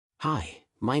Hi,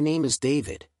 my name is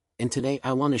David, and today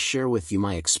I want to share with you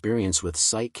my experience with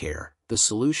Sight Care, the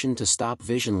solution to stop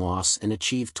vision loss and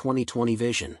achieve 20/20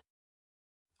 vision.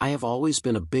 I have always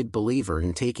been a big believer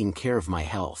in taking care of my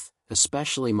health,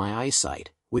 especially my eyesight,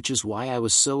 which is why I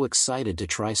was so excited to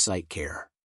try Sight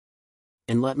Care.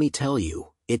 And let me tell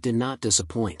you, it did not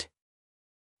disappoint.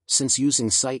 Since using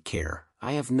Sight Care,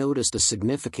 I have noticed a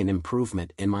significant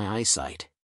improvement in my eyesight.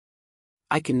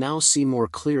 I can now see more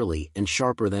clearly and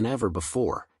sharper than ever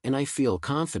before, and I feel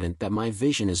confident that my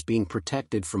vision is being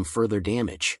protected from further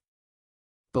damage.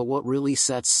 But what really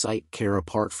sets Sight Care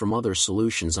apart from other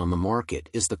solutions on the market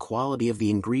is the quality of the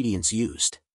ingredients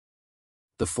used.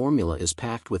 The formula is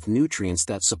packed with nutrients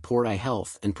that support eye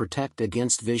health and protect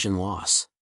against vision loss.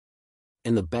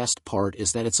 And the best part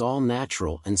is that it's all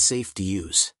natural and safe to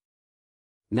use.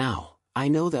 Now, I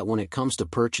know that when it comes to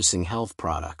purchasing health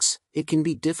products, it can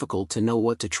be difficult to know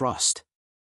what to trust.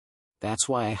 That's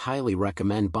why I highly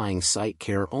recommend buying Sight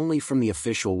Care only from the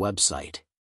official website.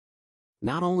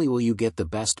 Not only will you get the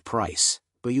best price,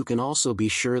 but you can also be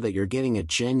sure that you're getting a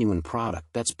genuine product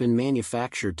that's been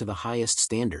manufactured to the highest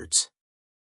standards.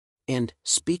 And,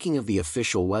 speaking of the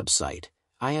official website,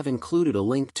 I have included a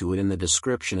link to it in the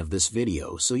description of this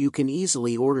video so you can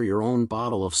easily order your own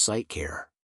bottle of Sight Care.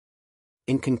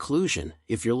 In conclusion,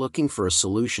 if you're looking for a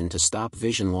solution to stop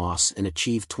vision loss and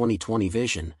achieve 20/20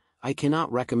 vision, I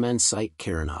cannot recommend Sight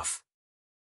Care enough.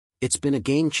 It's been a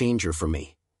game changer for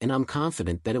me, and I'm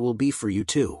confident that it will be for you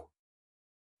too.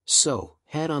 So,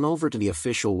 head on over to the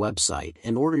official website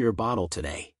and order your bottle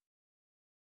today.